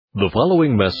The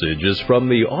following message is from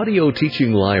the audio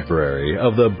teaching library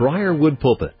of the Briarwood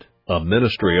Pulpit, a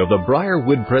ministry of the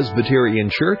Briarwood Presbyterian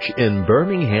Church in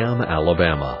Birmingham,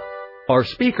 Alabama. Our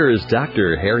speaker is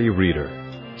Dr. Harry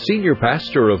Reeder, Senior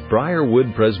Pastor of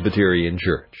Briarwood Presbyterian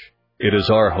Church. It is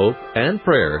our hope and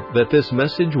prayer that this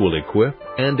message will equip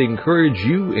and encourage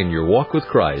you in your walk with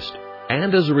Christ,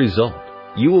 and as a result,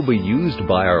 you will be used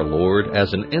by our Lord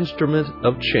as an instrument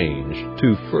of change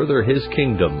to further His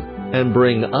kingdom and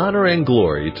bring honor and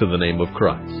glory to the name of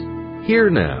Christ. Here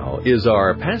now is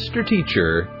our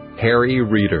pastor-teacher, Harry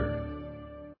Reeder.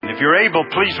 If you're able,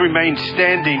 please remain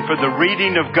standing for the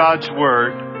reading of God's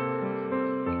Word.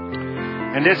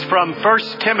 And it's from 1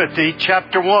 Timothy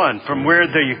chapter 1, from where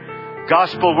the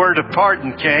gospel word of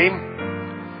pardon came,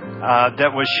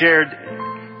 that was shared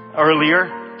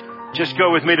earlier. Just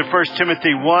go with me to 1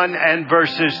 Timothy 1 and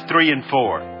verses 3 and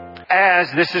 4.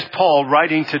 This is Paul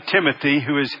writing to Timothy,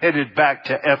 who is headed back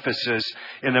to Ephesus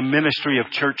in a ministry of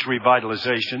church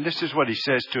revitalization. This is what he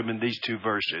says to him in these two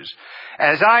verses.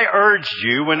 As I urged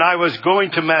you when I was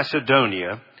going to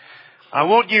Macedonia, I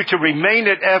want you to remain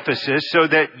at Ephesus so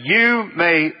that you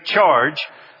may charge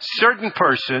certain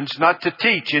persons not to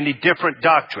teach any different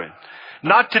doctrine,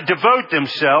 not to devote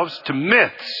themselves to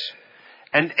myths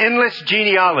and endless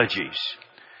genealogies,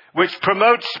 which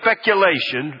promote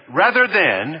speculation rather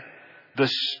than the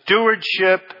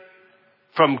stewardship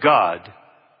from God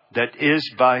that is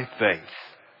by faith.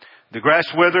 The grass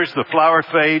withers, the flower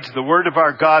fades, the word of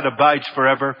our God abides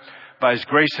forever. By His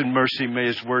grace and mercy, may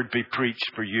His word be preached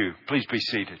for you. Please be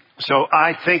seated. So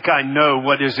I think I know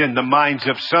what is in the minds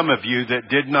of some of you that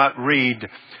did not read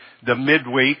the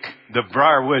midweek, the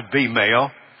Briarwood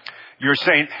B-mail. You're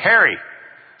saying, Harry,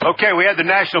 okay, we had the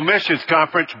National Missions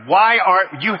Conference.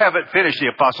 You haven't finished the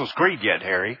Apostles' Creed yet,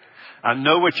 Harry. I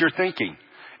know what you're thinking,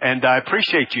 and I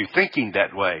appreciate you thinking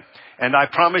that way. And I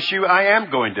promise you, I am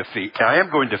going to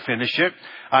finish it.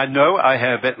 I know I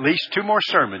have at least 2 more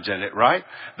sermons in it, right?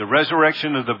 The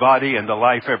resurrection of the body and the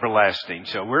life everlasting.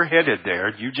 So we're headed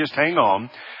there. You just hang on.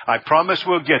 I promise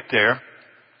we'll get there.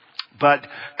 But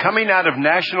coming out of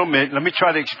let me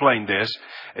try to explain this.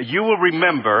 You will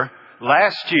remember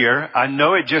last year, I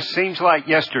know it just seems like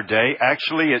yesterday.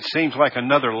 Actually, it seems like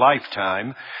another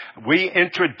lifetime. We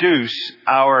introduced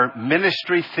our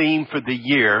ministry theme for the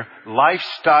year,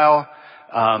 Lifestyle,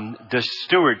 the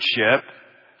Stewardship,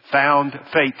 Found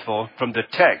Faithful, from the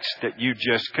text that you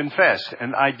just confessed.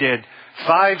 And I did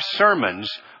 5 sermons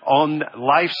on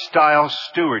lifestyle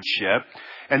stewardship.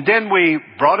 And then we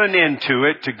brought an end to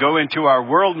it to go into our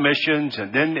world missions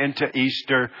and then into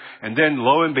Easter and then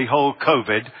lo and behold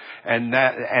COVID.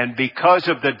 And because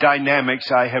of the dynamics,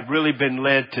 I have really been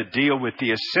led to deal with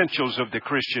the essentials of the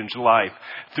Christian's life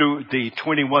through the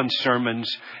 21 sermons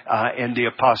in the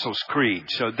Apostles' Creed.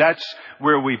 So that's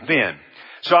where we've been.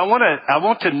 So I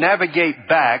want to navigate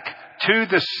back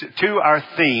to our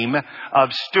theme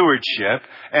of stewardship,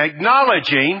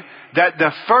 acknowledging that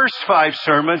the first 5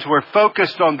 sermons were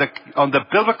focused on the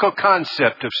biblical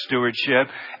concept of stewardship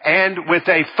and with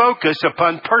a focus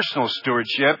upon personal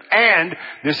stewardship. And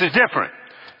this is different.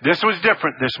 This was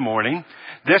different this morning.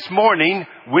 This morning,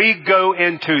 we go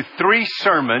into 3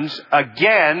 sermons,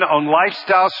 again, on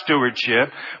lifestyle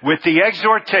stewardship, with the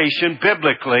exhortation,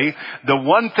 biblically, the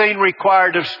one thing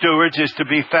required of stewards is to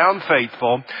be found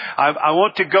faithful. I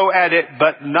want to go at it,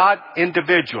 but not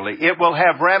individually. It will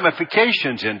have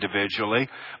ramifications individually,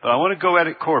 but I want to go at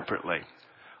it corporately.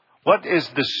 What is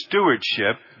the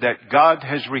stewardship that God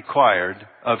has required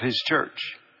of His church?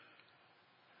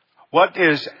 What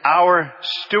is our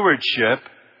stewardship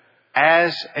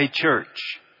as a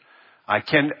church? I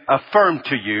can affirm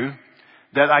to you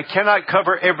that I cannot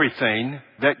cover everything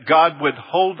that God would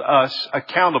hold us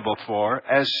accountable for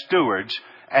as stewards,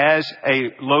 as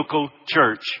a local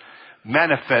church,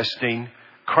 manifesting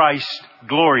Christ's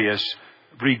glorious,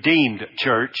 redeemed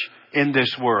church in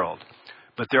this world.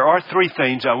 But there are 3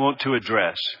 things I want to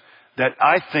address that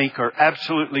I think are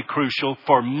absolutely crucial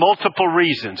for multiple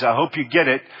reasons. I hope you get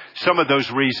it, some of those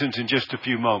reasons, in just a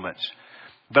few moments.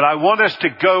 But I want us to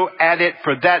go at it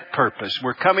for that purpose.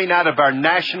 We're coming out of our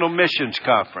National Missions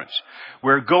Conference.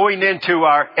 We're going into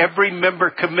our every member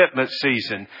commitment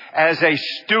season as a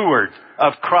steward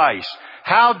of Christ.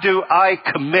 How do I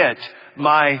commit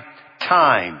my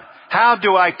time? How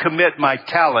do I commit my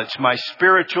talents, my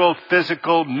spiritual,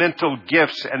 physical, mental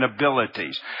gifts and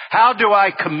abilities? How do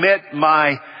I commit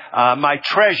my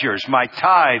treasures, my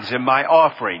tithes and my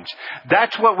offerings?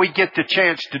 That's what we get the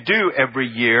chance to do every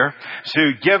year,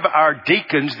 to give our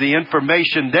deacons the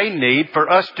information they need for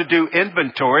us to do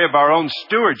inventory of our own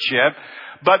stewardship.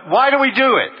 But why do we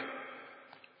do it?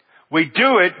 We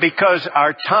do it because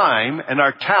our time and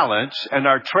our talents and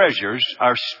our treasures,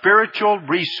 our spiritual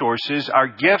resources, our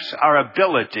gifts, our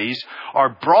abilities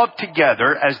are brought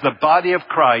together as the body of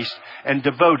Christ and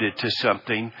devoted to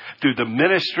something through the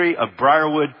ministry of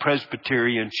Briarwood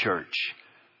Presbyterian Church.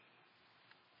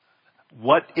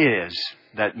 What is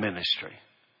that ministry?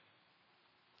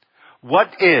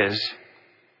 What is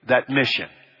that mission?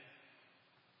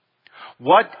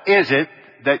 What is it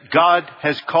that God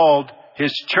has called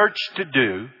His church to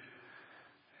do?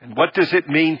 And what does it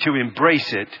mean to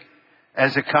embrace it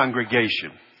as a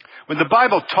congregation? When the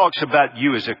Bible talks about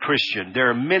you as a Christian, there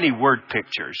are many word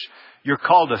pictures. You're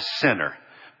called a sinner.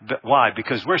 Why?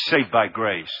 Because we're saved by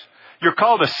grace. You're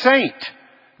called a saint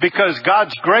because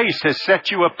God's grace has set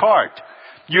you apart.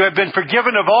 You have been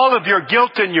forgiven of all of your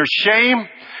guilt and your shame.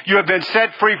 You have been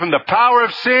set free from the power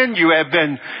of sin. You have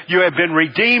been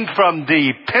redeemed from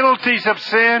the penalties of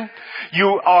sin.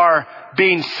 You are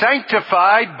being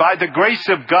sanctified by the grace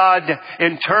of God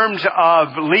in terms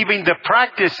of leaving the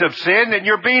practice of sin, and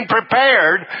you're being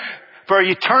prepared for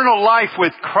eternal life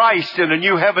with Christ in a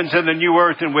new heavens and a new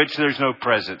earth in which there's no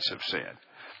presence of sin.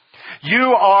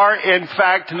 You are, in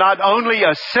fact, not only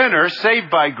a sinner saved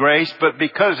by grace, but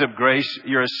because of grace,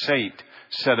 you're a saint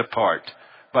set apart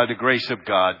by the grace of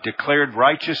God, declared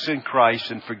righteous in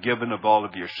Christ and forgiven of all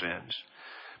of your sins.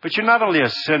 But you're not only a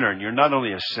sinner and you're not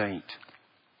only a saint.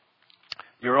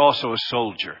 You're also a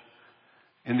soldier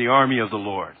in the army of the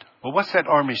Lord. Well, what's that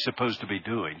army supposed to be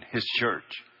doing? His church.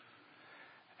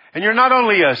 And you're not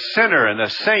only a sinner and a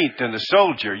saint and a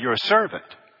soldier, you're a servant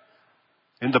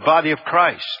in the body of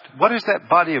Christ. What is that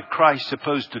body of Christ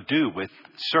supposed to do with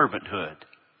servanthood?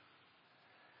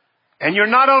 And you're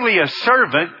not only a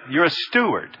servant, you're a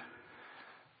steward.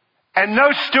 And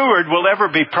no steward will ever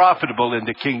be profitable in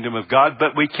the kingdom of God,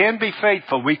 but we can be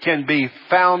faithful. We can be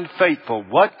found faithful.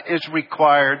 What is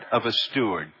required of a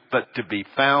steward but to be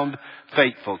found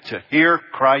faithful, to hear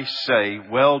Christ say,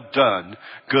 "Well done,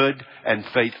 good and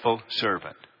faithful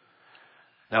servant."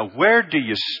 Now, where do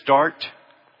you start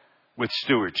with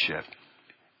stewardship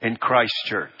in Christ's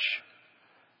church?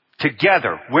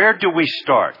 Together, where do we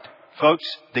start? Folks,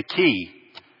 the key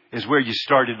is where you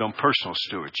started on personal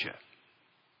stewardship.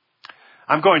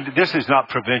 This is not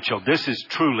provincial. This is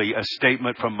truly a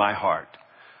statement from my heart.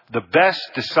 The best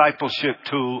discipleship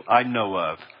tool I know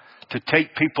of to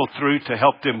take people through to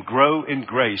help them grow in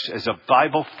grace as a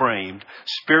Bible-framed,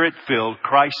 Spirit-filled,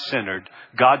 Christ-centered,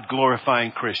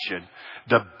 God-glorifying Christian.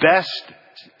 The best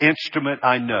instrument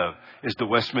I know is the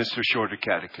Westminster Shorter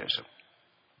Catechism.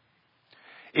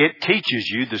 It teaches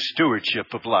you the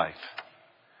stewardship of life.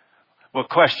 Well,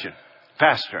 question,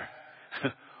 Pastor,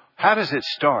 how does it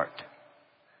start?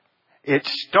 It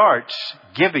starts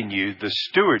giving you the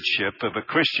stewardship of a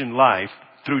Christian life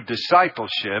through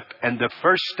discipleship, and the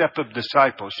first step of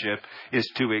discipleship is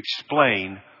to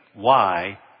explain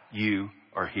why you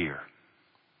are here.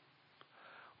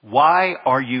 Why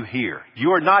are you here?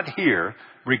 You are not here,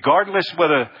 regardless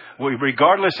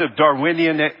of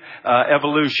Darwinian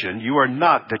evolution. You are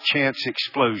not the chance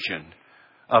explosion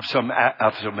of some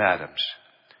atoms.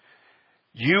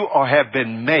 You have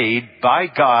been made by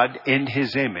God in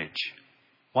His image.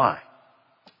 Why?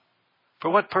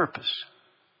 For what purpose?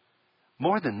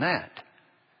 More than that,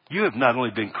 you have not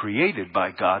only been created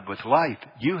by God with life,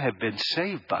 you have been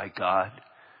saved by God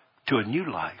to a new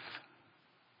life.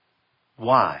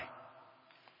 Why?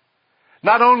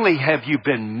 Not only have you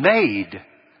been made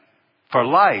for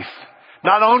life,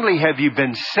 not only have you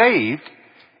been saved,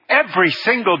 every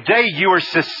single day you are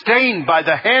sustained by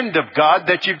the hand of God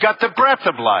that you've got the breath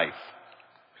of life.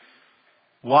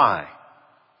 Why?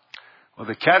 Well,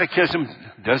 the Catechism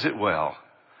does it well.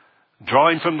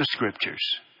 Drawing from the Scriptures.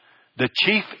 The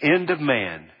chief end of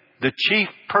man, the chief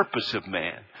purpose of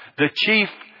man, the chief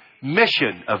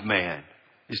mission of man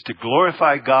is to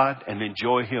glorify God and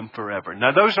enjoy Him forever.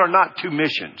 Now, those are not two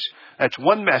missions. That's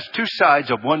two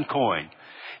sides of one coin.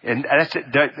 And that's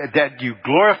it, that you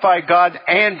glorify God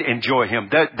and enjoy Him.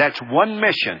 That's one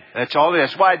mission. That's all.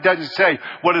 That's why it doesn't say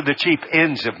what are the chief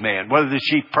ends of man, what are the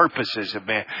chief purposes of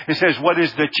man. It says what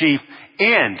is the chief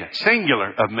end,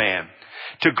 singular, of man.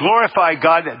 To glorify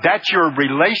God, that's your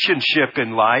relationship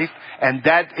in life, and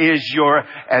that is your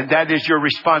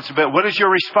responsibility. What is your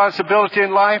responsibility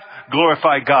in life?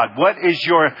 Glorify God. What is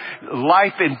your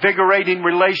life invigorating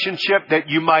relationship? That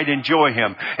you might enjoy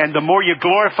Him. And the more you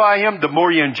glorify Him, the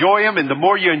more you enjoy Him, and the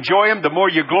more you enjoy Him, the more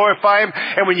you glorify Him.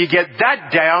 And when you get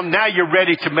that down, now you're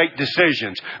ready to make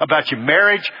decisions about your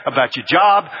marriage, about your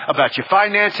job, about your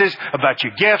finances, about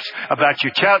your gifts, about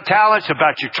your talents,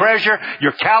 about your treasure,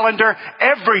 your calendar.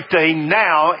 Everything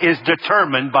now is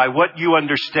determined by what you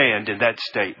understand in that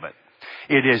statement.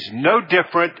 It is no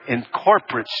different in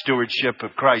corporate stewardship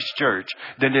of Christ Church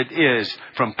than it is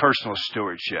from personal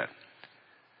stewardship.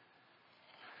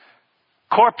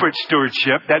 Corporate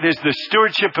stewardship, that is the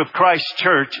stewardship of Christ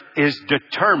Church, is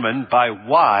determined by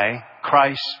why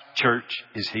Christ Church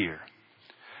is here.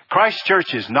 Christ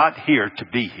Church is not here to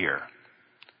be here.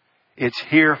 It's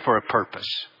here for a purpose.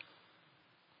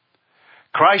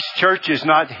 Christ Church is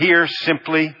not here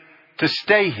simply to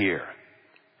stay here.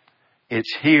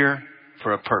 It's here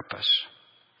for a purpose.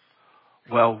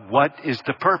 Well, what is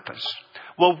the purpose?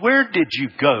 Well, where did you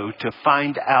go to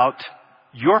find out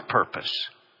your purpose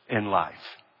in life?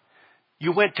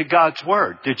 You went to God's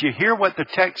Word. Did you hear what the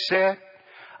text said?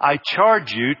 I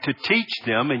charge you to teach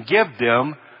them and give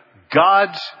them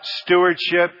God's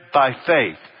stewardship by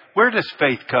faith. Where does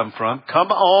faith come from?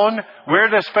 Come on. Where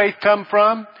does faith come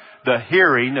from? The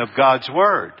hearing of God's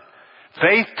Word.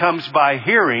 Faith comes by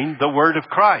hearing the Word of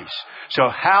Christ. So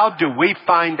how do we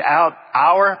find out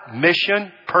our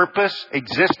mission, purpose,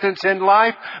 existence in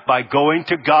life? By going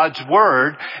to God's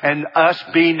Word and us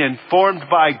being informed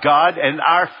by God and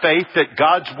our faith that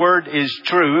God's Word is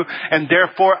true. And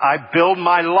therefore I build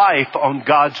my life on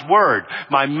God's Word.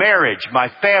 My marriage, my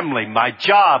family, my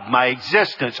job, my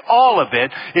existence, all of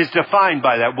it is defined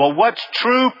by that. Well, what's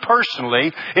true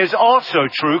personally is also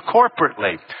true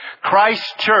corporately. Christ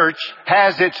Church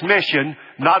has its mission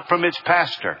not from its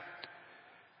pastor,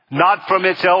 not from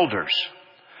its elders,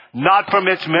 not from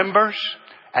its members,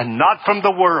 and not from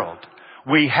the world.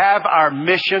 We have our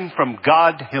mission from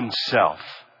God Himself.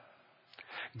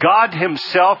 God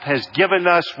Himself has given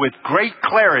us with great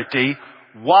clarity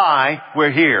why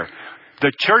we're here.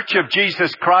 The Church of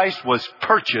Jesus Christ was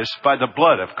purchased by the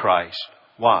blood of Christ.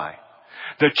 Why?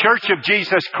 The Church of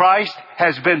Jesus Christ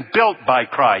has been built by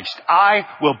Christ. I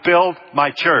will build my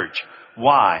church.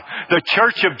 Why? The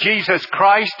Church of Jesus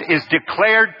Christ is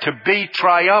declared to be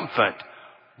triumphant.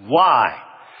 Why?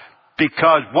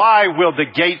 Because why will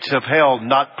the gates of hell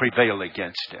not prevail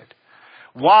against it?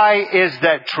 Why is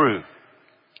that true?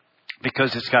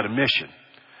 Because it's got a mission.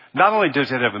 Not only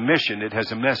does it have a mission, it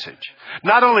has a message.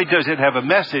 Not only does it have a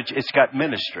message, it's got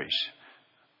ministries.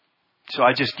 So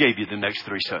I just gave you the next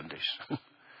 3 Sundays.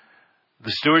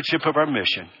 The stewardship of our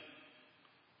mission.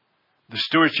 The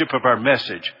stewardship of our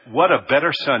message. What a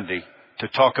better Sunday to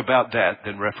talk about that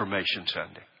than Reformation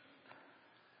Sunday.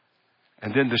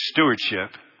 And then the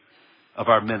stewardship of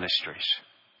our ministries.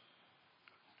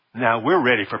 Now we're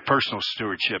ready for personal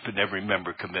stewardship in every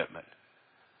member commitment.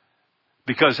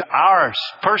 Because our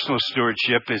personal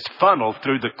stewardship is funneled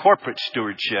through the corporate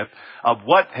stewardship of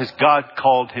what has God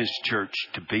called His church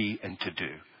to be and to do.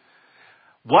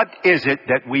 What is it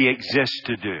that we exist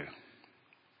to do?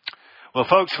 Well,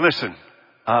 folks, listen.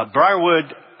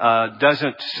 Briarwood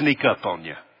doesn't sneak up on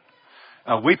you.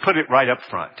 We put it right up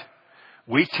front.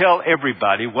 We tell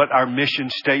everybody what our mission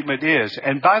statement is.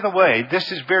 And by the way,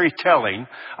 this is very telling.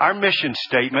 Our mission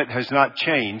statement has not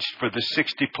changed for the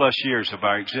 60 plus years of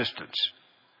our existence.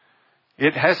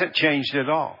 It hasn't changed at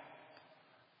all.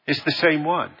 It's the same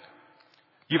one.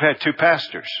 You've had 2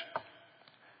 pastors.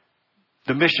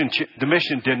 The mission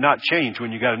did not change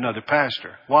when you got another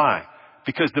pastor. Why?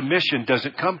 Because the mission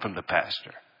doesn't come from the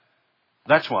pastor.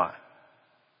 That's why.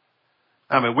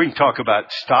 I mean, we can talk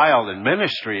about style and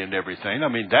ministry and everything.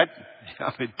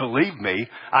 Believe me,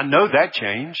 I know that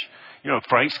changed. You know,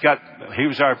 he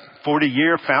was our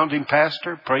 40-year founding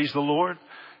pastor. Praise the Lord.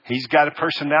 He's got a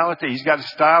personality. He's got a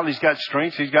style. He's got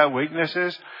strengths. He's got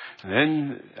weaknesses. And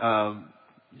then,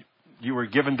 you were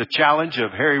given the challenge of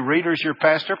Harry Reeder's your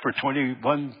pastor for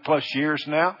 21 plus years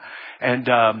now.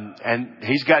 And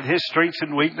he's got his strengths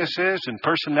and weaknesses and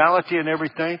personality and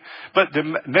everything. But the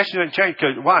mission didn't change.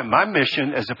 Why? My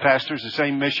mission as a pastor is the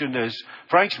same mission as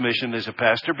Frank's mission as a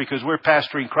pastor, because we're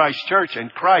pastoring Christ Church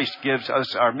and Christ gives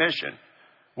us our mission.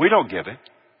 We don't give it.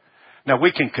 Now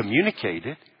we can communicate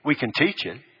it. We can teach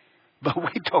it, but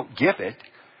we don't give it.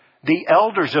 The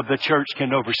elders of the church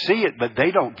can oversee it, but they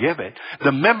don't give it.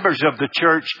 The members of the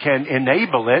church can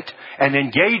enable it and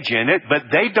engage in it,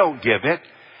 but they don't give it.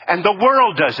 And the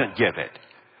world doesn't give it.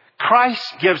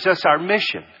 Christ gives us our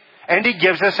mission, and He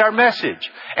gives us our message,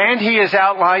 and He has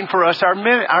outlined for us our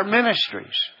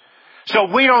ministries. So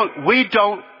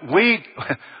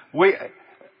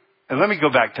and let me go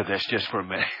back to this just for a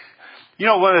minute. You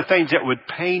know, one of the things that would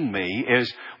pain me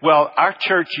is, well, our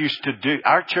church used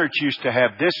to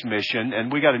have this mission,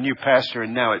 and we got a new pastor,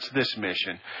 and now it's this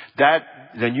mission.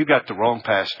 Then you got the wrong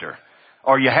pastor,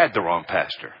 or you had the wrong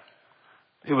pastor.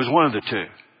 It was one of the two.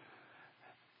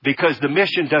 Because the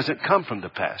mission doesn't come from the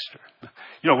pastor.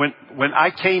 You know, when I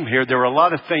came here, there were a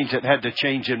lot of things that had to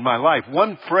change in my life.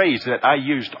 One phrase that I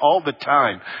used all the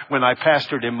time when I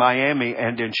pastored in Miami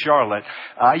and in Charlotte,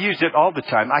 I used it all the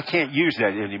time. I can't use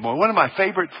that anymore. One of my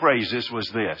favorite phrases was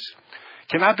this: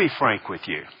 can I be frank with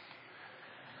you?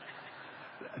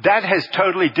 That has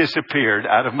totally disappeared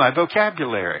out of my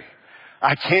vocabulary.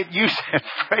 I can't use that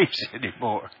phrase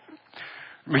anymore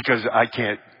because I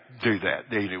can't do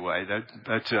that anyway.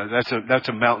 That's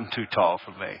a mountain too tall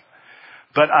for me.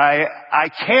 But I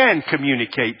can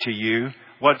communicate to you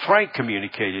what Frank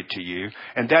communicated to you,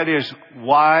 and that is,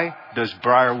 why does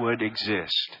Briarwood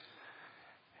exist?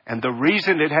 And the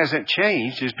reason it hasn't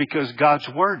changed is because God's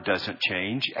Word doesn't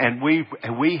change, and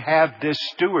we have this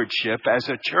stewardship as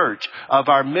a church of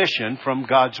our mission from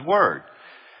God's Word.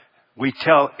 We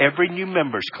tell every new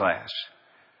members class.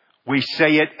 We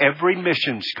say at every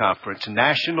missions conference,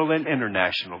 national and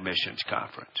international missions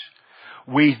conference.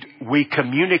 We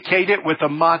communicate it with a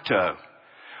motto.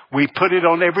 We put it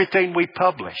on everything we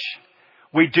publish.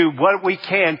 We do what we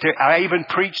can I even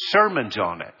preach sermons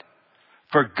on it.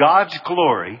 For God's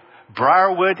glory,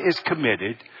 Briarwood is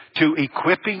committed to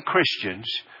equipping Christians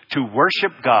to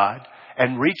worship God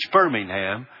and reach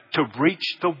Birmingham, to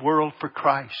reach the world for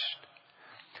Christ.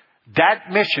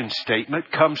 That mission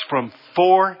statement comes from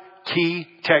four key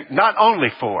texts, not only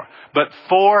four, but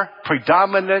four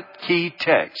predominant key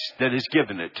texts that is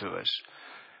given it to us.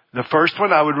 The first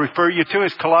one I would refer you to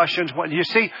is Colossians 1. You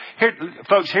see, here,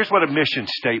 folks, here's what a mission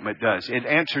statement does. It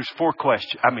answers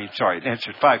it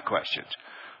answers 5 questions.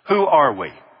 Who are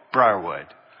we, Briarwood?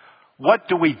 What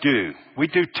do we do? We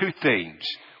do 2 things.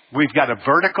 We've got a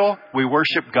vertical, we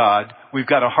worship God. We've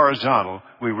got a horizontal,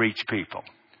 we reach people.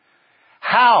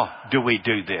 How do we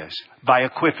do this? By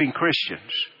equipping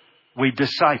Christians. We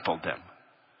disciple them.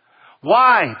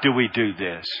 Why do we do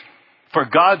this? For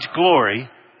God's glory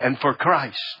and for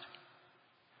Christ.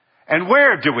 And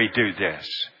where do we do this?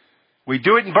 We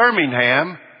do it in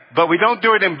Birmingham, but we don't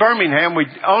do it in Birmingham. We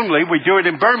do it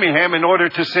in Birmingham in order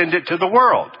to send it to the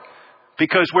world.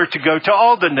 Because we're to go to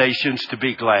all the nations to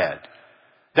be glad.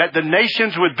 That the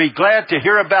nations would be glad to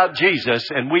hear about Jesus,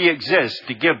 and we exist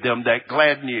to give them that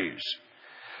glad news.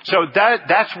 So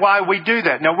that's why we do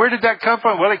that. Now, where did that come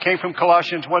from? Well, it came from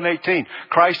Colossians 1:18.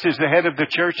 Christ is the head of the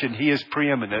church, and He is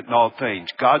preeminent in all things.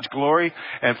 God's glory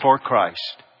and for Christ.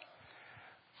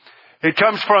 It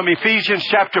comes from Ephesians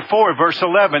chapter 4, verse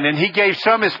 11. And He gave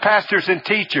some as pastors and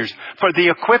teachers for the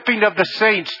equipping of the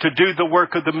saints to do the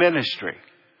work of the ministry.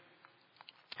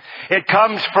 It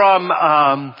comes from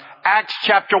Acts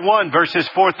chapter 1, verses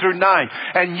 4 through 9.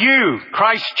 And you,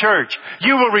 Christ Church,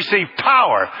 you will receive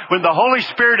power when the Holy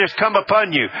Spirit has come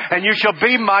upon you. And you shall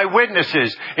be my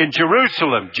witnesses in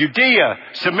Jerusalem, Judea,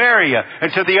 Samaria,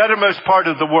 and to the uttermost part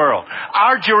of the world.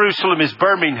 Our Jerusalem is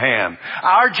Birmingham.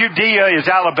 Our Judea is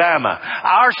Alabama.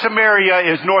 Our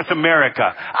Samaria is North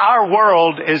America. Our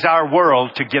world is our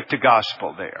world to get the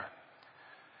gospel there.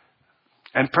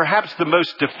 And perhaps the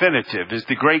most definitive is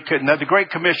the Great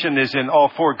Commission is in all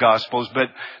 4 Gospels, but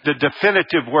the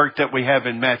definitive work that we have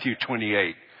in Matthew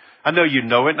 28. I know you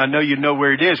know it, and I know you know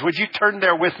where it is. Would you turn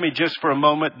there with me just for a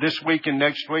moment this week and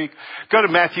next week? Go to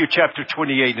Matthew chapter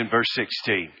 28 and verse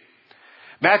 16.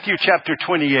 Matthew chapter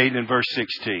 28 and verse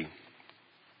 16.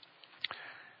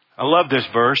 I love this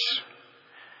verse.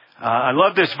 I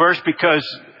love this verse because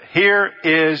here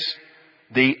is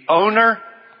the owner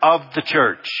of the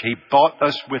church. He bought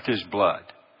us with His blood.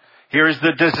 Here is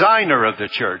the designer of the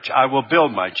church. I will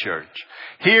build my church.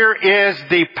 Here is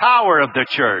the power of the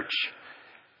church,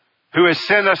 who has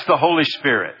sent us the Holy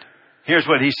Spirit. Here's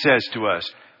what He says to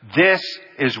us. This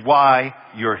is why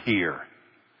you're here.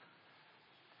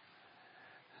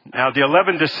 Now the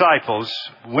 11 disciples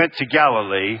went to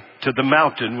Galilee, to the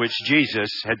mountain which Jesus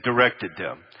had directed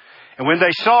them. And when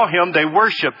they saw Him, they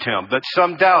worshipped Him, but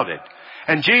some doubted.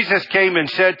 And Jesus came and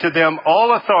said to them,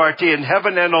 all authority in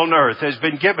heaven and on earth has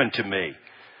been given to me.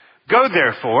 Go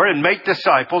therefore and make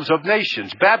disciples of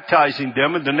nations, baptizing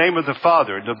them in the name of the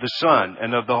Father and of the Son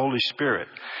and of the Holy Spirit,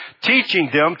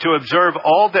 teaching them to observe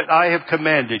all that I have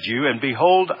commanded you. And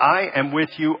behold, I am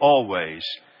with you always,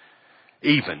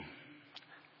 even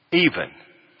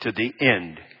to the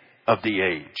end of the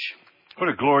age. What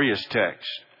a glorious text.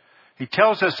 He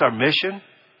tells us our mission.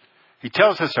 He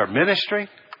tells us our ministry.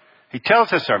 He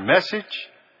tells us our message,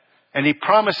 and He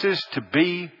promises to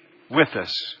be with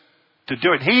us to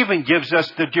do it. He even gives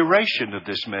us the duration of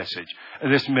this message,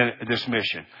 this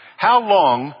mission. How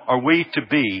long are we to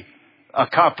be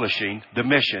accomplishing the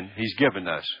mission He's given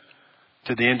us?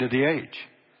 To the end of the age.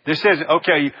 This isn't,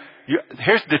 okay,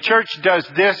 Here's the church does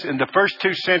this in the first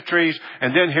 2 centuries,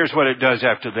 and then here's what it does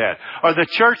after that. Or the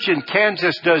church in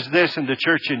Kansas does this, and the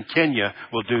church in Kenya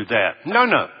will do that.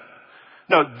 No.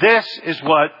 This is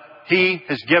what He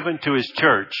has given to His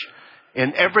church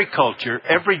in every culture,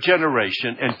 every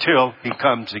generation, until He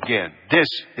comes again. This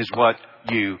is what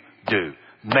you do.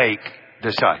 Make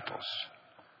disciples.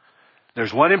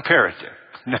 There's one imperative.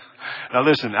 Now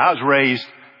listen, I was raised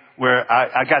where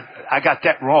I got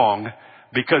that wrong,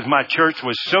 because my church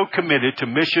was so committed to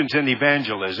missions and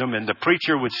evangelism, and the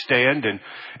preacher would stand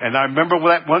and I remember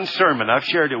that one sermon. I've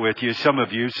shared it with you, some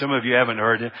of you haven't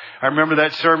heard it. I remember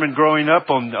that sermon growing up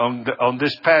on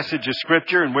this passage of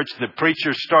Scripture in which the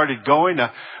preacher started going.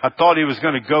 I thought he was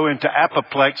going to go into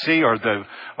apoplexy, or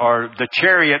the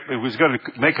chariot was going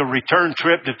to make a return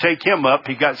trip to take him up.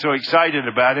 He got so excited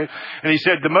about it. And he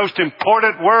said, the most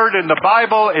important word in the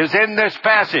Bible is in this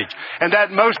passage. And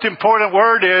that most important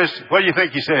word is, what do you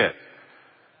think he said?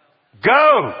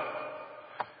 Go!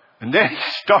 And then he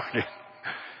started.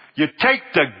 You take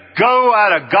the go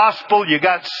out of gospel, you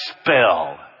got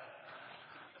spell.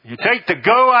 You take the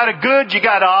go out of good, you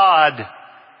got odd.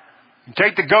 You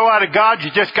take the go out of God,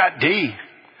 you just got D.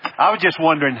 I was just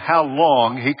wondering how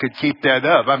long he could keep that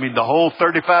up. I mean, the whole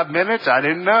 35 minutes? I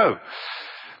didn't know.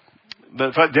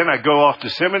 But then I go off to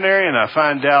seminary and I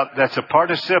find out that's a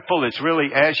participle. It's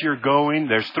really as you're going.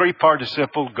 There's 3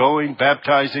 participles: going,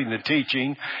 baptizing, and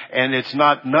teaching. And it's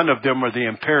not, none of them are the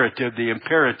imperative. The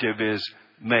imperative is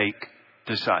make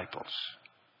disciples.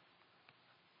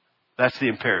 That's the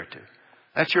imperative.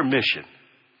 That's your mission.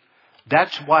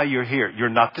 That's why you're here. You're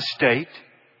not the state.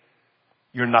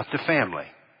 You're not the family.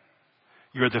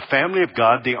 You're the family of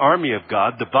God, the army of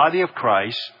God, the body of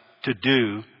Christ, to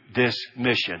do this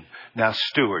mission. Now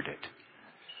steward it.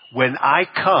 When I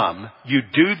come, you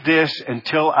do this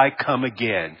until I come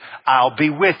again. I'll be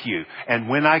with you. And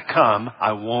when I come,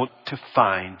 I want to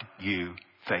find you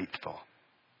faithful.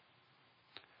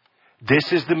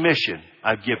 This is the mission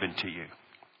I've given to you.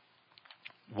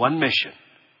 One mission.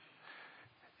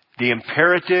 The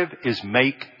imperative is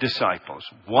make disciples.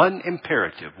 One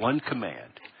imperative, one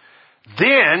command.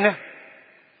 Then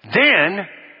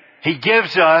He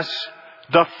gives us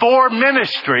the 4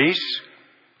 ministries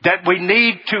that we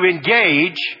need to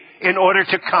engage in order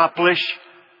to accomplish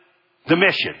the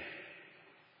mission.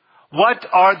 What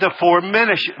are the 4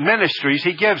 ministries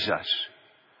He gives us?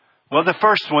 Well, the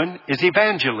first one is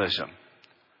evangelism.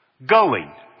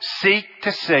 Going. Seek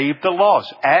to save the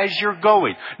lost as you're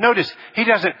going. Notice, He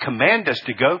doesn't command us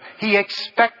to go. He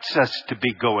expects us to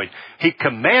be going. He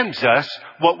commands us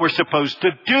what we're supposed to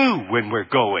do when we're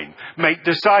going. Make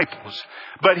disciples.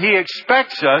 But He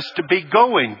expects us to be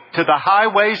going to the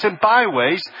highways and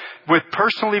byways with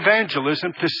personal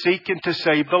evangelism to seek and to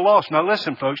save the lost. Now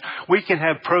listen, folks, we can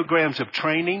have programs of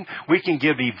training. We can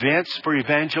give events for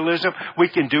evangelism. We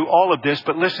can do all of this.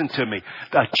 But listen to me.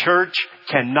 A church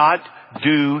cannot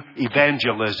do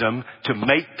evangelism to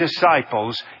make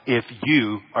disciples if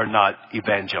you are not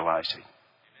evangelizing.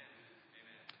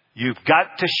 You've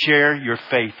got to share your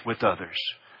faith with others.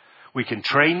 We can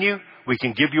train you. We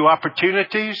can give you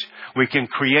opportunities. We can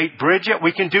create bridges.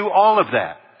 We can do all of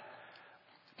that.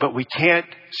 But we can't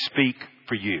speak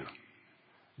for you.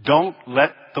 Don't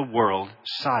let the world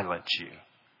silence you.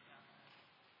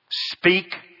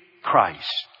 Speak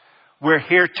Christ. We're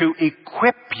here to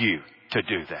equip you to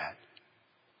do that.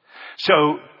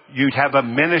 So you'd have a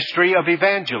ministry of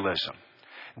evangelism.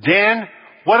 Then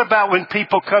what about when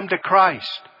people come to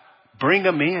Christ? Bring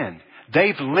them in.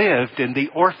 They've lived in the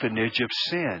orphanage of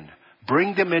sin.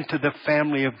 Bring them into the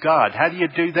family of God. How do you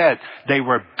do that? They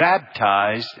were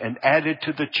baptized and added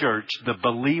to the church. The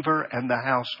believer and the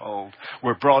household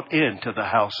were brought into the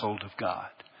household of God.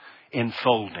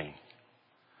 Enfolding.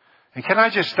 And can I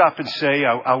just stop and say,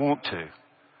 I want to.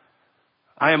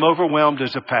 I am overwhelmed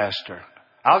as a pastor.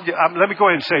 Let me go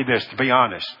ahead and say this, to be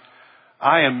honest.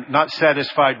 I am not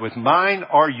satisfied with mine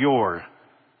or your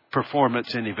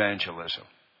performance in evangelism.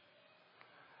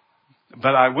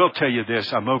 But I will tell you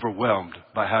this, I'm overwhelmed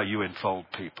by how you enfold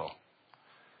people.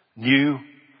 New.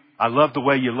 I love the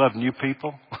way you love new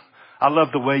people. I love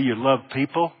the way you love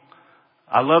people.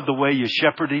 I love the way you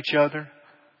shepherd each other.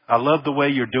 I love the way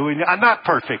you're doing it. Not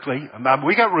perfectly.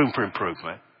 We got room for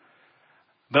improvement.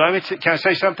 But can I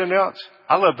say something else?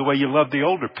 I love the way you love the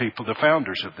older people, the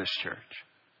founders of this church.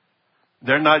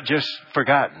 They're not just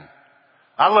forgotten.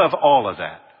 I love all of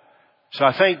that. So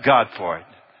I thank God for it.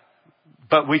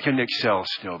 But we can excel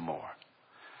still more.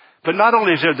 But not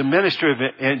only is there the ministry of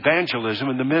evangelism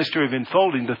and the ministry of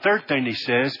enfolding, the third thing He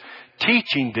says,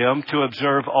 teaching them to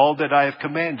observe all that I have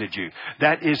commanded you.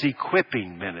 That is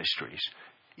equipping ministries.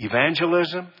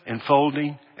 Evangelism,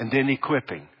 enfolding, and then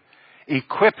equipping.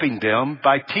 Equipping them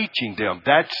by teaching them.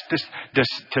 That's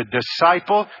to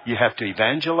disciple, you have to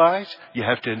evangelize, you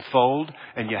have to enfold,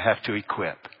 and you have to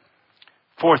equip.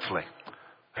 Fourthly,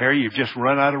 Harry, you've just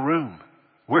run out of room.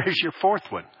 Where's your fourth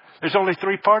one? There's only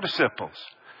 3 participles.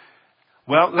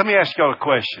 Well, let me ask y'all a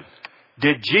question.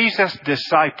 Did Jesus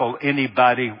disciple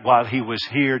anybody while he was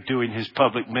here doing his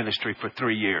public ministry for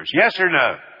 3 years? Yes or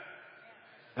no?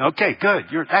 Okay, good.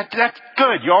 That's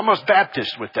good. You're almost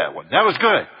Baptist with that one. That was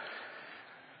good.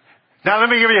 Now let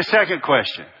me give you a second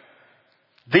question.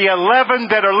 The 11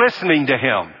 that are listening to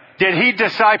him, did he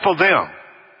disciple them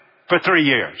for 3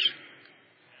 years?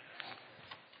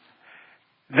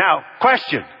 Now,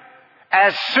 question.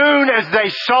 As soon as they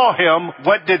saw him,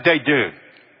 what did they do?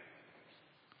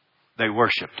 They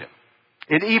worshiped him.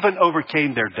 It even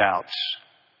overcame their doubts.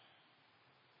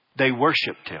 They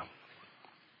worshiped him.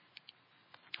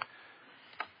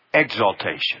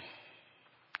 Exaltation.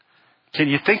 Can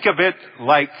you think of it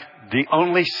like the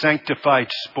only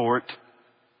sanctified sport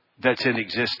that's in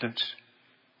existence?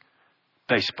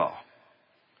 Baseball.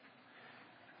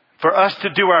 For us to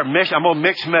do our mission, I'm going to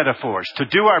mix metaphors. To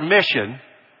do our mission,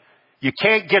 you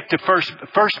can't get to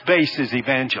first base is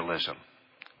evangelism.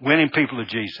 Winning people to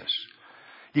Jesus.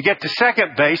 You get to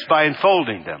second base by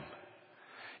enfolding them.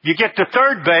 You get to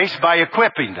third base by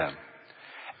equipping them.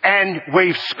 And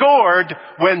we've scored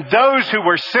when those who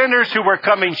were sinners who were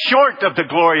coming short of the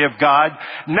glory of God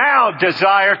now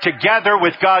desire to gather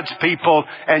with God's people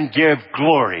and give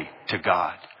glory to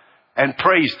God and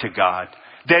praise to God.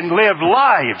 Then live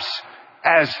lives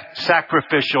as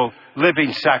sacrificial,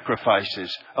 living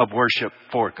sacrifices of worship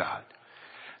for God.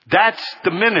 That's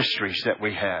the ministries that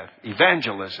we have.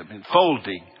 Evangelism,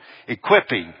 enfolding,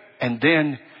 equipping, and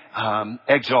then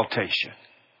exaltation.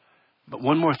 But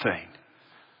one more thing.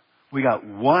 We got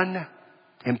one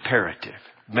imperative.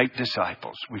 Make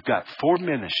disciples. We've got 4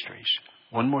 ministries.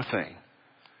 One more thing.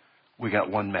 We got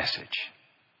one message.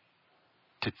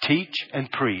 To teach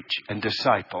and preach and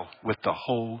disciple with the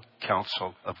whole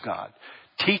counsel of God.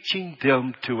 Teaching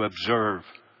them to observe.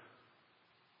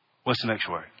 What's the next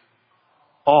word?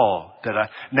 All that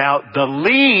Now, the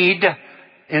lead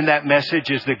in that message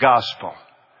is the gospel.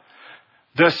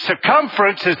 The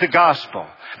circumference is the gospel.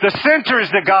 The center is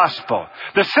the gospel.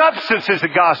 The substance is the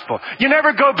gospel. You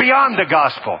never go beyond the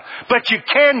gospel, but you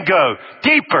can go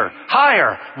deeper,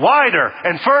 higher, wider,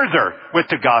 and further with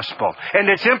the gospel and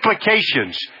its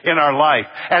implications in our life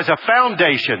as a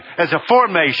foundation, as a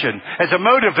formation, as a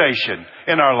motivation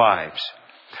in our lives.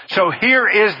 So here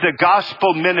is the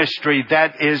gospel ministry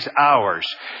that is ours.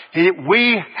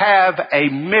 We have a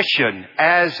mission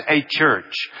as a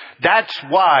church. That's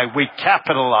why we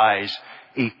capitalize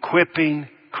equipping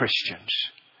Christians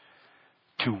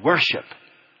to worship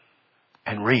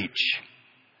and reach,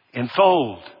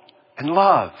 enfold and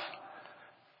love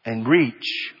and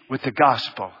reach with the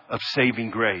gospel of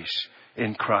saving grace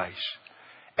in Christ.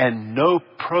 And no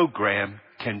program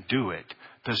can do it.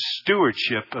 The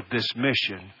stewardship of this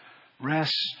mission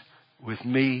rests with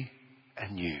me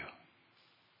and you.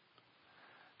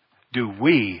 Do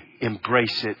we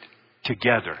embrace it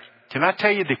together? Can I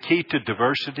tell you the key to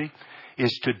diversity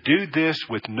is to do this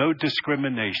with no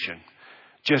discrimination.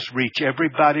 Just reach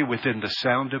everybody within the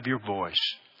sound of your voice.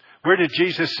 Where did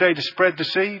Jesus say to spread the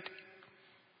seed?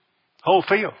 Whole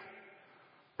field.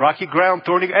 Rocky ground,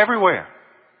 thorny, everywhere.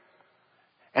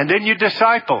 And then you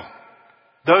disciple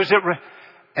those that...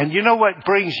 And you know what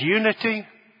brings unity?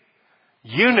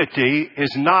 Unity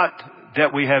is not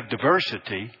that we have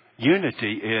diversity.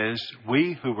 Unity is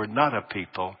we who were not a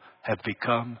people have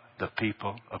become the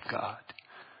people of God.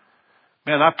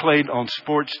 Man, I played on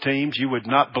sports teams. You would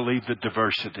not believe the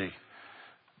diversity.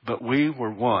 But we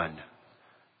were one.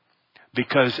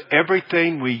 Because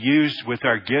everything we used with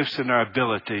our gifts and our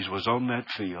abilities was on that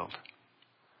field.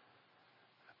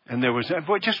 And there was,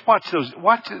 boy, just watch those.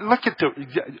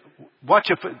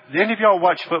 Any of y'all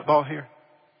watch football here?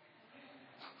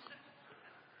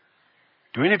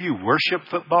 Do any of you worship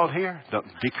football here?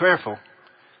 Be careful.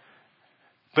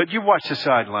 But you watch the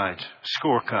sidelines.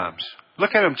 Score comes.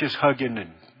 Look at them just hugging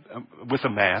and with a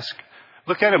mask.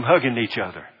 Look at them hugging each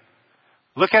other.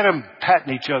 Look at them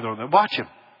patting each other on the. Watch them.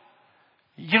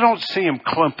 You don't see them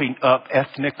clumping up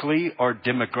ethnically or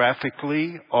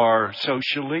demographically or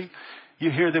socially. You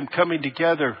hear them coming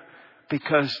together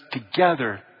because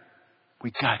together we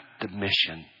got the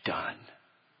mission done.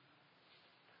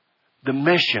 The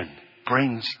mission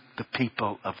brings the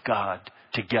people of God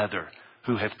together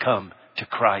who have come to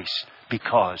Christ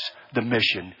because the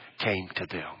mission came to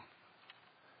them.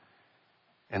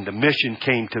 And the mission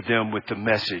came to them with the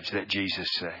message that Jesus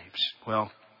saves.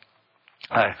 Well,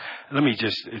 Let me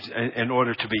just, in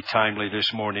order to be timely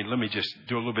this morning, let me just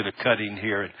do a little bit of cutting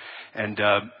here and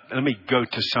let me go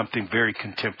to something very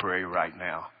contemporary right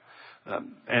now.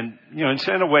 And, you know,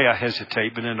 in a way I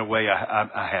hesitate, but in a way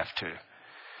I have to.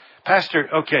 Pastor,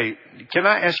 okay, can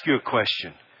I ask you a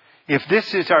question? If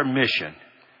this is our mission,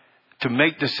 to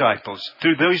make disciples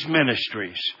through those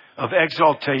ministries of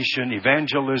exaltation,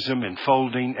 evangelism,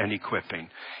 enfolding, and equipping.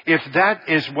 If that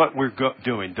is what we're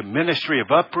doing, the ministry of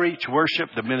upreach, worship,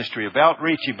 the ministry of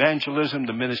outreach, evangelism,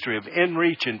 the ministry of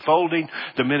inreach, enfolding,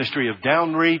 the ministry of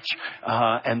downreach,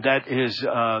 and that is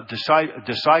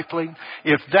discipling.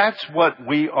 If that's what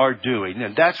we are doing,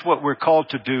 and that's what we're called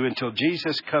to do until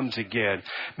Jesus comes again,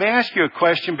 may I ask you a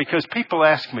question? Because people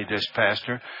ask me this,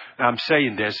 Pastor. I'm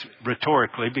saying this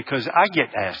rhetorically because I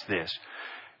get asked this.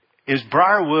 Is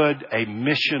Briarwood a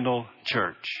missional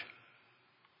church?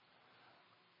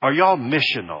 Are y'all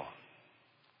missional?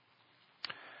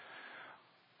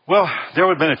 Well, there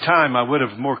would have been a time I would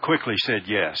have more quickly said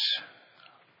yes.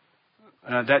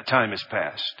 That time has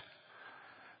passed.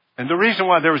 And the reason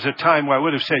why there was a time where I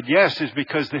would have said yes is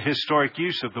because the historic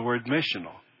use of the word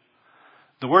missional.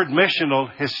 The word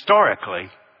missional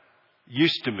historically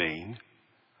used to mean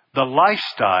the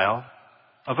lifestyle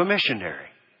of a missionary.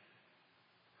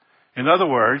 In other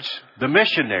words, the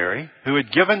missionary who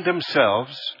had given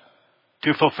themselves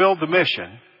to fulfill the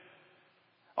mission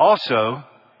also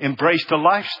embraced a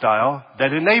lifestyle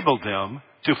that enabled them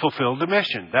to fulfill the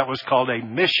mission. That was called a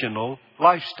missional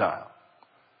lifestyle.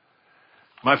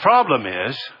 My problem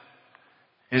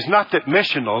is not that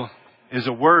missional is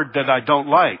a word that I don't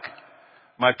like.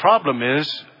 My problem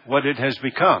is what it has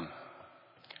become.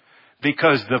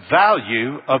 Because the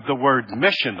value of the word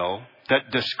missional that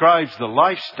describes the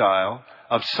lifestyle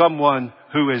of someone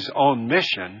who is on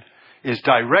mission is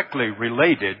directly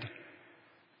related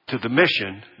to the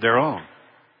mission they're on.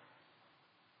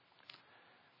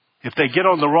 If they get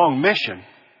on the wrong mission,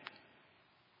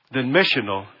 then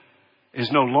missional is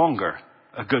no longer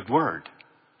a good word.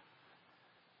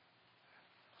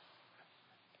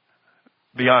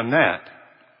 Beyond that,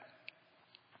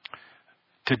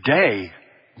 today,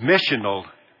 missional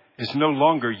is no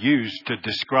longer used to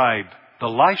describe the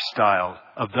lifestyle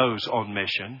of those on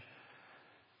mission.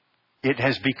 It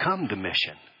has become the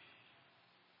mission.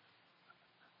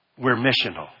 We're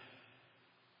missional.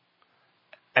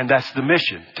 And that's the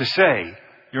mission, to say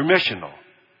you're missional.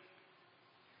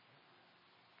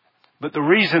 But the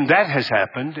reason that has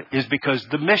happened is because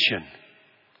the mission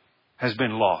has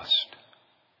been lost.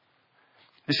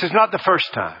 This is not the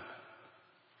first time.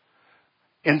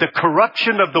 In the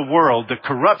corruption of the world, the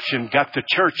corruption got the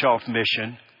church off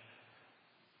mission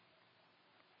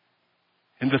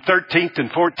in the 13th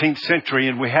and 14th century,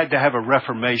 and we had to have a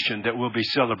Reformation that we'll be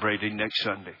celebrating next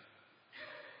Sunday.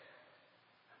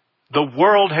 The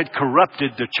world had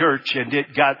corrupted the church and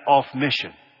it got off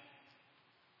mission.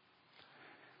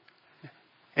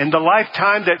 In the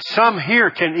lifetime that some here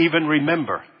can even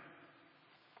remember,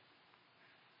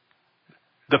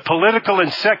 the political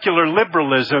and secular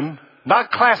liberalism,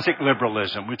 not classic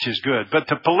liberalism, which is good, but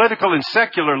the political and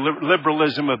secular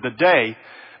liberalism of the day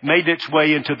made its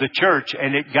way into the church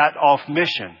and it got off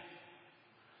mission.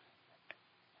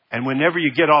 And whenever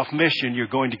you get off mission, you're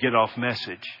going to get off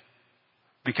message.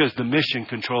 Because the mission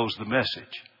controls the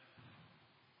message.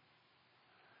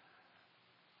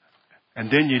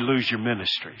 And then you lose your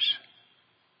ministries.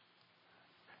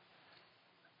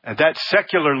 And that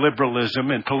secular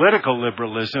liberalism and political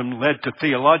liberalism led to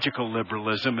theological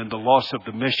liberalism and the loss of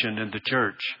the mission in the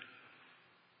church.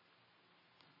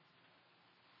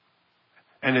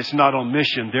 And it's not on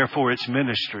mission, therefore its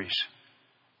ministries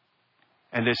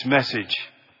and its message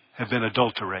have been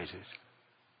adulterated.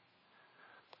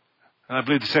 And I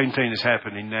believe the same thing is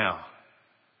happening now.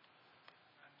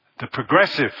 The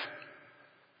progressive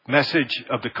message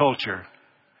of the culture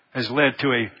has led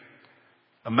to a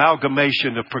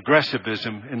amalgamation of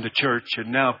progressivism in the church,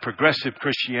 and now progressive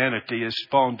Christianity has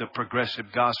spawned a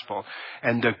progressive gospel.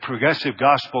 And the progressive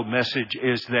gospel message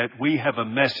is that we have a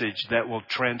message that will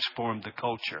transform the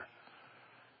culture.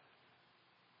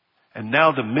 And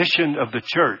now the mission of the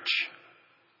church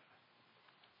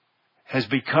has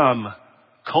become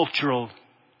cultural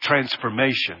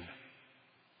transformation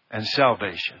and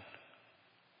salvation.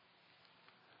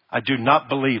 I do not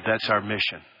believe that's our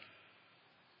mission.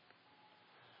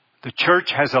 The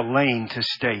church has a lane to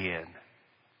stay in,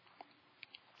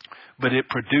 but it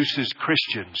produces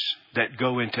Christians that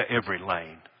go into every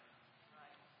lane.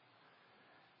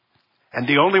 And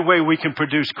the only way we can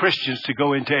produce Christians to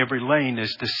go into every lane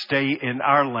is to stay in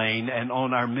our lane and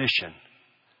on our mission.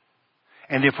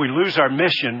 And if we lose our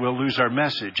mission, we'll lose our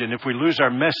message. And if we lose our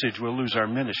message, we'll lose our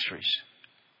ministries.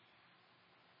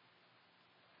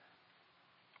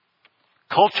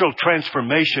 Cultural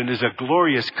transformation is a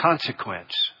glorious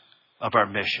consequence of our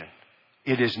mission.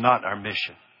 It is not our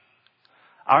mission.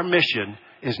 Our mission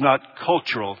is not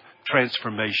cultural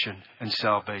transformation and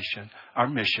salvation. Our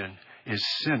mission is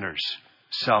sinners'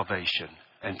 salvation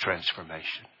and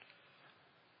transformation.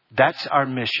 That's our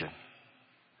mission.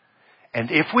 And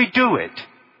if we do it,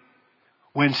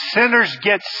 when sinners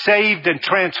get saved and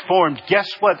transformed, guess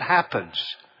what happens?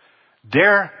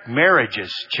 Their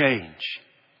marriages change.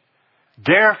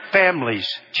 Their families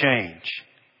change.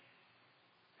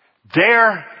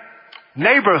 Their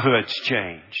neighborhoods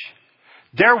change.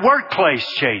 Their workplace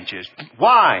changes.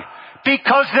 Why?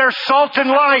 Because they're salt and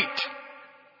light.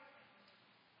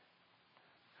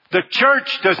 The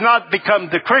church does not become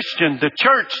the Christian. The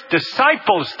church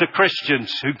disciples the Christians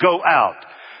who go out.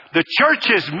 The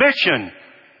church's mission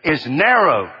is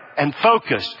narrow and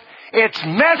focused. Its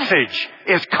message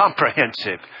is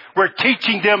comprehensive. We're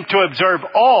teaching them to observe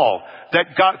all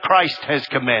that Christ has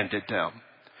commanded them.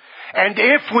 And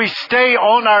if we stay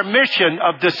on our mission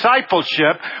of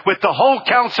discipleship with the whole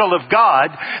counsel of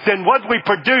God, then what we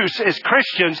produce is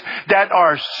Christians that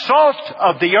are salt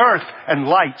of the earth and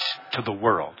lights to the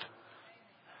world.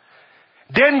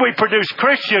 Then we produce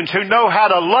Christians who know how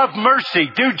to love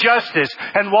mercy, do justice,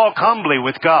 and walk humbly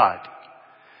with God.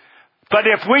 But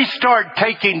if we start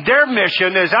taking their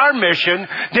mission as our mission,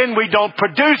 then we don't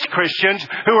produce Christians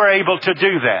who are able to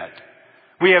do that.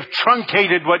 We have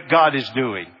truncated what God is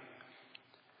doing.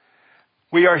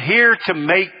 We are here to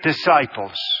make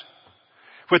disciples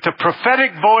with a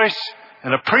prophetic voice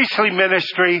and a priestly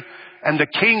ministry and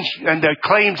the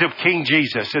claims of King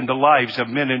Jesus in the lives of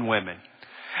men and women.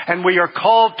 And we are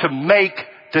called to make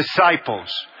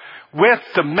disciples with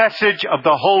the message of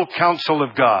the whole counsel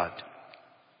of God.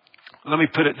 Let me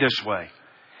put it this way.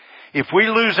 If we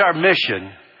lose our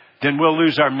mission, then we'll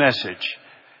lose our message.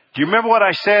 Do you remember what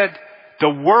I said? The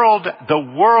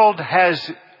world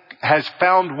has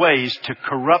found ways to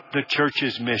corrupt the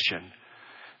church's mission.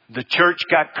 The church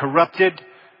got corrupted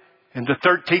in the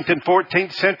 13th and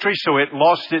 14th century, so it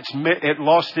lost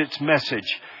its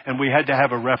message, and we had to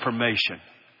have a reformation.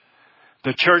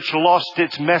 The church lost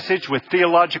its message with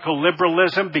theological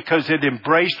liberalism because it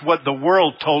embraced what the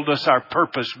world told us our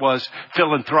purpose was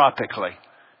philanthropically.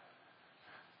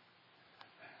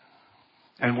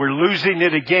 And we're losing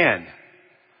it again.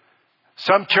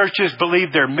 Some churches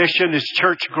believe their mission is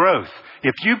church growth.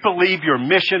 If you believe your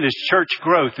mission is church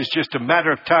growth, it's just a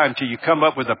matter of time till you come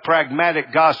up with a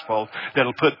pragmatic gospel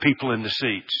that'll put people in the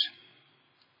seats.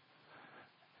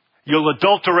 You'll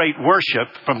adulterate worship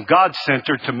from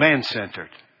God-centered to man-centered.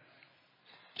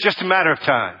 It's just a matter of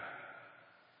time.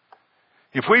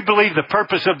 If we believe the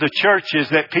purpose of the church is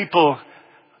that people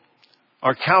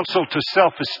are counseled to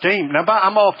self-esteem, now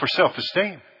I'm all for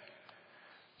self-esteem.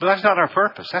 But that's not our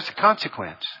purpose. That's a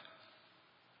consequence.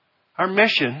 Our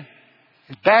mission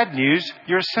is bad news.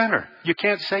 You're a sinner. You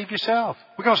can't save yourself.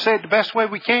 We're going to say it the best way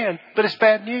we can, but it's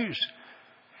bad news.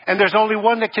 And there's only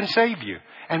one that can save you.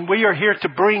 And we are here to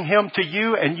bring Him to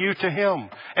you and you to Him.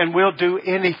 And we'll do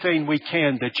anything we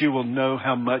can that you will know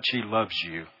how much He loves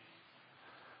you.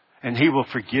 And He will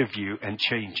forgive you and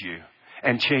change you.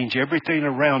 And change everything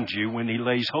around you when He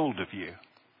lays hold of you.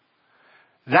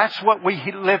 That's what we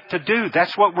live to do.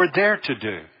 That's what we're there to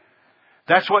do.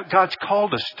 That's what God's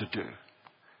called us to do.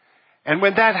 And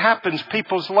when that happens,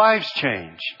 people's lives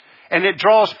change. And it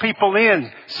draws people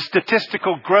in.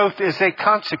 Statistical growth is a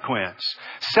consequence.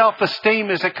 Self-esteem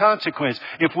is a consequence.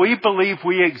 If we believe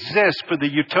we exist for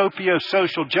the utopia of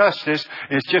social justice,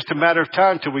 it's just a matter of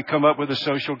time till we come up with a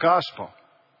social gospel.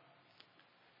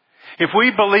 If we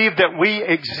believe that we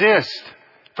exist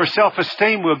for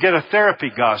self-esteem, we'll get a therapy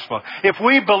gospel. If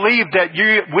we believe that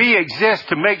we exist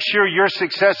to make sure you're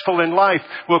successful in life,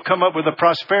 we'll come up with a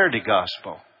prosperity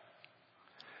gospel.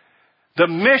 The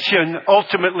mission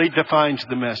ultimately defines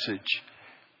the message.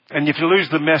 And if you lose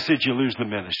the message, you lose the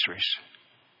ministries.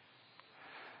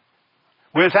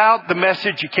 Without the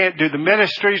message, you can't do the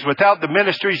ministries. Without the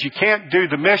ministries, you can't do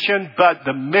the mission. But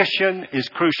the mission is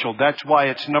crucial. That's why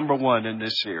it's number one in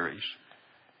this series.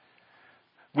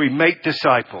 We make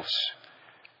disciples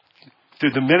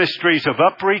through the ministries of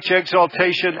upreach,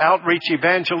 exaltation, outreach,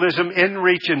 evangelism,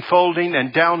 inreach, enfolding,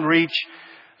 and downreach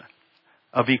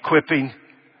of equipping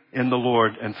in the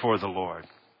Lord and for the Lord.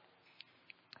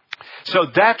 So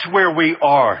that's where we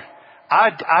are.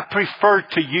 I prefer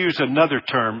to use another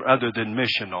term other than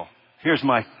missional. Here's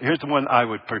the one I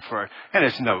would prefer. And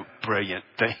it's no brilliant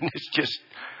thing. It's just,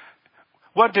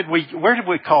 where did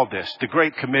we call this? The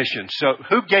Great Commission. So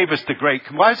who gave us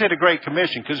why is it a Great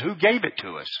Commission? Because who gave it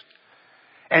to us?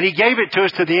 And He gave it to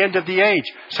us to the end of the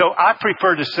age. So I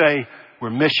prefer to say we're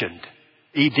missioned.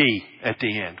 ED at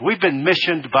the end. We've been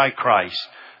missioned by Christ,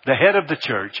 the head of the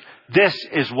church. This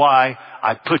is why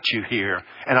I put you here.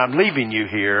 And I'm leaving you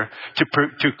here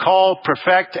to call,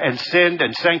 perfect, and send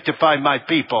and sanctify my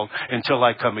people until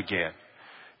I come again.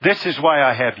 This is why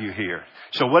I have you here.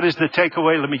 So what is the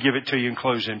takeaway? Let me give it to you and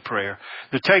close in prayer.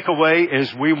 The takeaway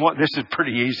is this is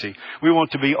pretty easy. We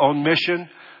want to be on mission,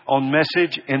 on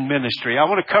message, in ministry. I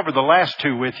want to cover the last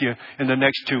two with you in the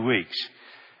next 2 weeks.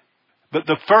 But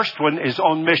the first one is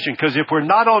on mission, because if we're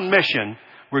not on mission,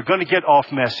 we're going to get off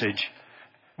message.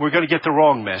 We're going to get the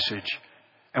wrong message,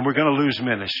 and we're going to lose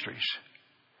ministries.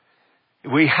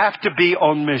 We have to be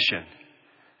on mission.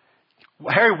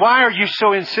 Harry, why are you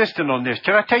so insistent on this?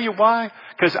 Can I tell you why?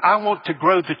 Because I want to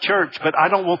grow the church, but I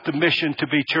don't want the mission to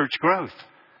be church growth.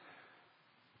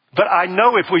 But I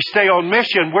know if we stay on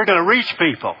mission, we're going to reach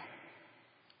people.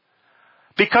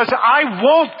 Because I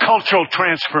want cultural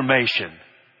transformation.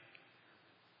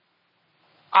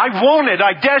 I want it.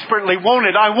 I desperately want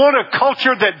it. I want a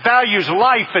culture that values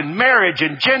life and marriage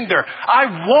and gender.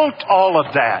 I want all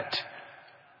of that.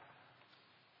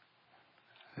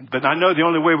 But I know the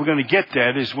only way we're going to get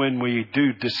that is when we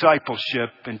do discipleship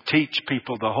and teach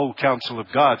people the whole counsel of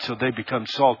God so they become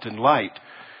salt and light.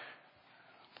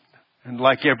 And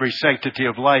like every sanctity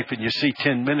of life, and you see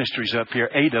 10 ministries up here,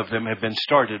 8 of them have been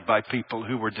started by people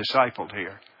who were discipled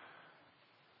here.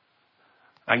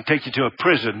 I can take you to a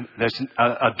prison that's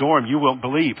a dorm you won't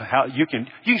believe how you can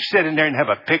sit in there and have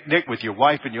a picnic with your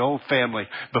wife and your whole family.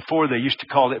 Before they used to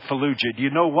call it Fallujah. Do you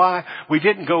know why? We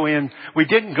didn't go in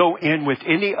with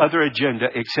any other agenda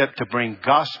except to bring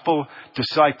gospel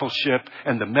discipleship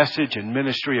and the message and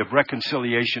ministry of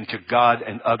reconciliation to God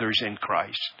and others in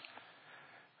Christ.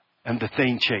 And the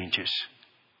thing changes.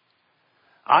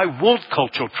 I want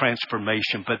cultural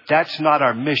transformation, but that's not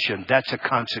our mission. That's a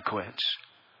consequence.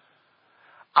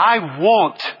 I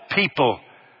want people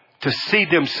to see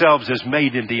themselves as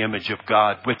made in the image of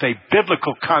God with a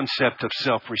biblical concept of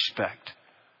self-respect.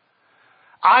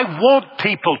 I want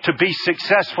people to be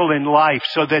successful in life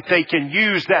so that they can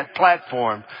use that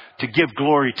platform to give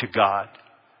glory to God.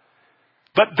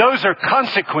 But those are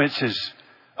consequences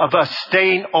of us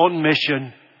staying on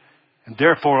mission and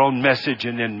therefore on message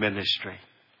and in ministry.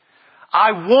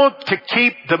 I want to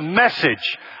keep the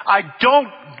message. I don't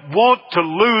want to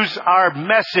lose our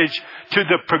message to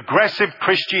the progressive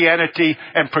Christianity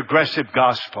and progressive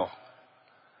gospel.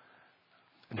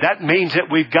 That means that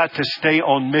we've got to stay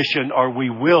on mission or we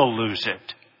will lose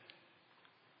it.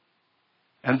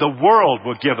 And the world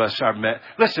will give us our message.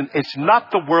 Listen, it's not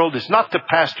the world, it's not the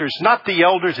pastors, it's not the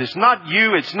elders, it's not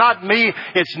you, it's not me,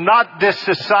 it's not this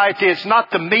society, it's not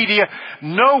the media.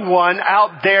 No one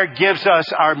out there gives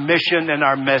us our mission and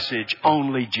our message,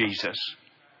 only Jesus.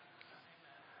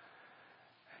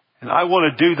 And I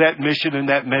want to do that mission and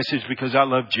that message because I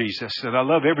love Jesus and I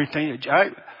love everything.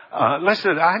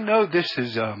 Listen, I know this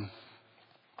is,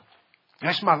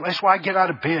 that's why I get out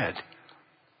of bed.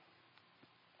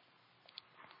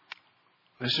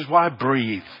 This is why I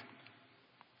breathe.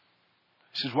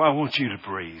 This is why I want you to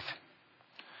breathe.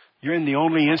 You're in the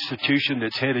only institution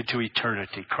that's headed to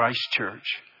eternity, Christ Church.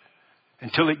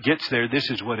 Until it gets there, this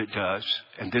is what it does.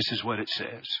 And this is what it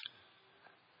says.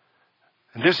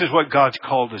 And this is what God's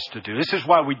called us to do. This is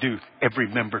why we do every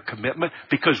member commitment.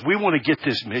 Because we want to get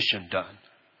this mission done.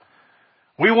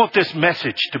 We want this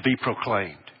message to be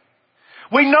proclaimed.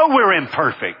 We know we're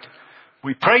imperfect.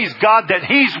 We praise God that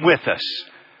He's with us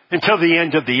until the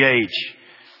end of the age.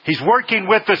 He's working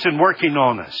with us and working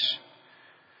on us.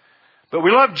 But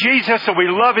we love Jesus and we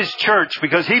love His church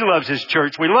because He loves His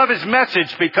church. We love His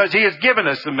message because He has given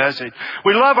us the message.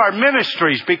 We love our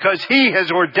ministries because He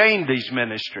has ordained these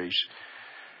ministries.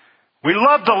 We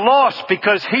love the lost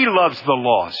because He loves the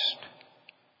lost.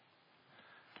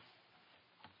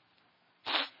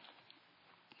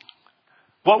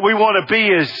 What we want to be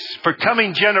is, for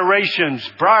coming generations,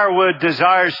 Briarwood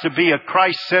desires to be a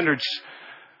Christ-centered,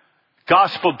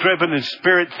 gospel-driven and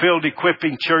spirit-filled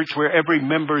equipping church where every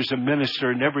member is a minister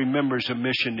and every member is a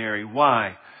missionary.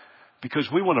 Why?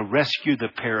 Because we want to rescue the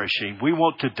perishing. We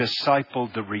want to disciple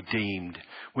the redeemed.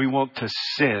 We want to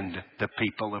send the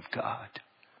people of God.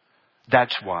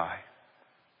 That's why.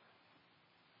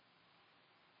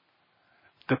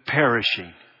 The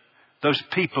perishing. Those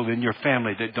people in your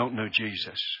family that don't know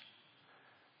Jesus.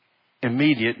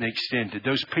 Immediate and extended.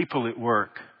 Those people at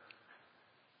work.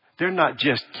 They're not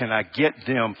just, can I get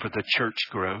them for the church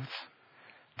growth?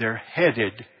 They're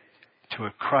headed to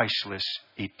a Christless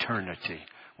eternity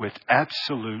with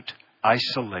absolute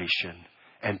isolation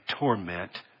and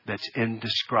torment that's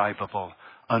indescribable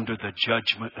under the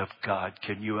judgment of God.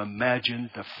 Can you imagine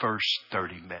the first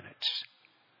 30 minutes?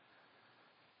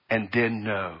 And then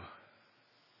know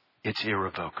it's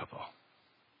irrevocable.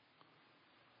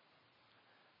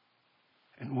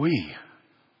 And we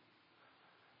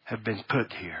have been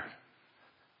put here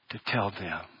to tell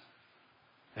them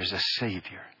there's a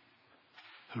Savior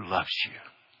who loves you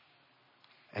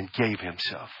and gave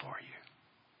Himself for you.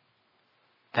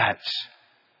 That's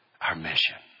our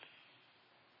mission.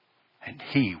 And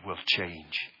He will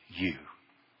change you.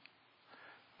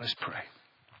 Let's pray.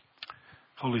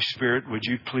 Holy Spirit, would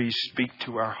you please speak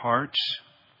to our hearts?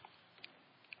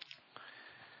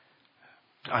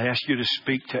 I ask you to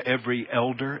speak to every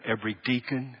elder, every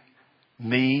deacon,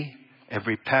 me,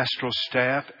 every pastoral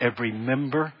staff, every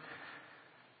member.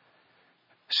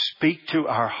 Speak to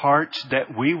our hearts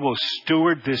that we will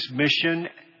steward this mission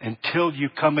until you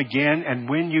come again. And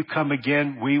when you come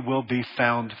again, we will be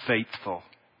found faithful.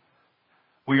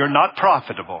 We are not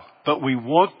profitable, but we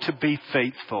want to be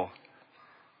faithful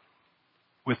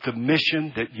with the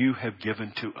mission that you have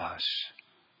given to us.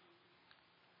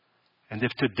 And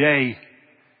if today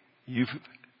you've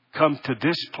come to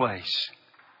this place,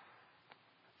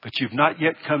 but you've not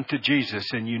yet come to Jesus,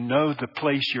 and you know the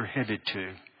place you're headed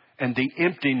to and the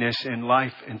emptiness in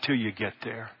life until you get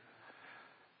there,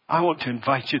 I want to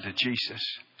invite you to Jesus.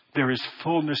 There is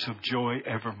fullness of joy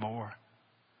evermore.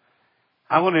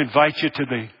 I want to invite you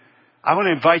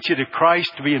to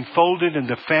Christ, to be enfolded in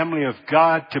the family of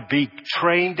God, to be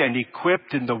trained and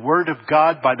equipped in the Word of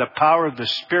God by the power of the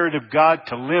Spirit of God,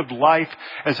 to live life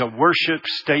as a worship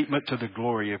statement to the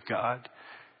glory of God.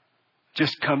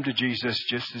 Just come to Jesus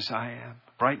just as I am.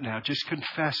 Right now, just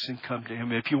confess and come to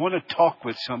Him. If you want to talk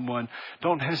with someone,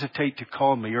 don't hesitate to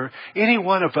call me. Or any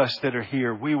one of us that are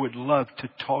here, we would love to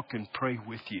talk and pray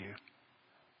with you.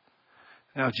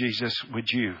 Now, Jesus, would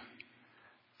you,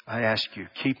 I ask you,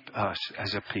 keep us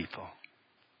as a people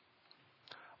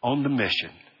on the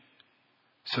mission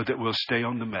so that we'll stay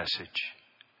on the message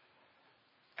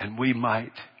and we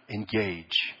might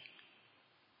engage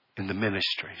in the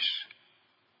ministries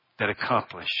that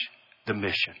accomplish the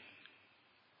mission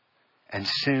and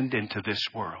send into this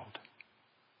world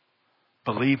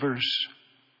believers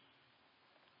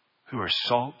who are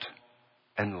salt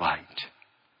and light,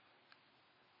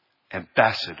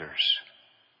 ambassadors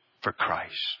for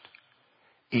Christ,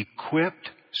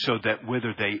 equipped so that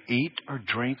whether they eat or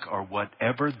drink or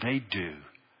whatever they do,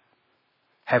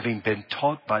 having been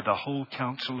taught by the whole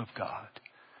counsel of God,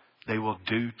 they will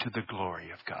do to the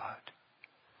glory of God.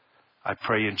 I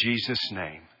pray in Jesus'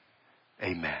 name,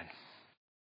 amen.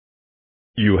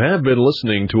 You have been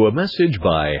listening to a message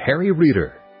by Harry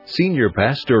Reeder, Senior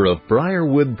Pastor of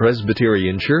Briarwood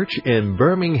Presbyterian Church in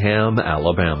Birmingham,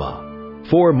 Alabama.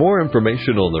 For more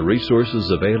information on the resources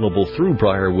available through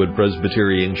Briarwood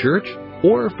Presbyterian Church,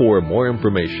 or for more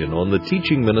information on the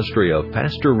teaching ministry of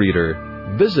Pastor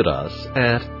Reeder, visit us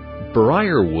at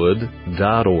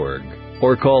briarwood.org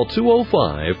or call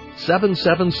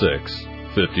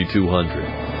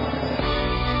 205-776-5200.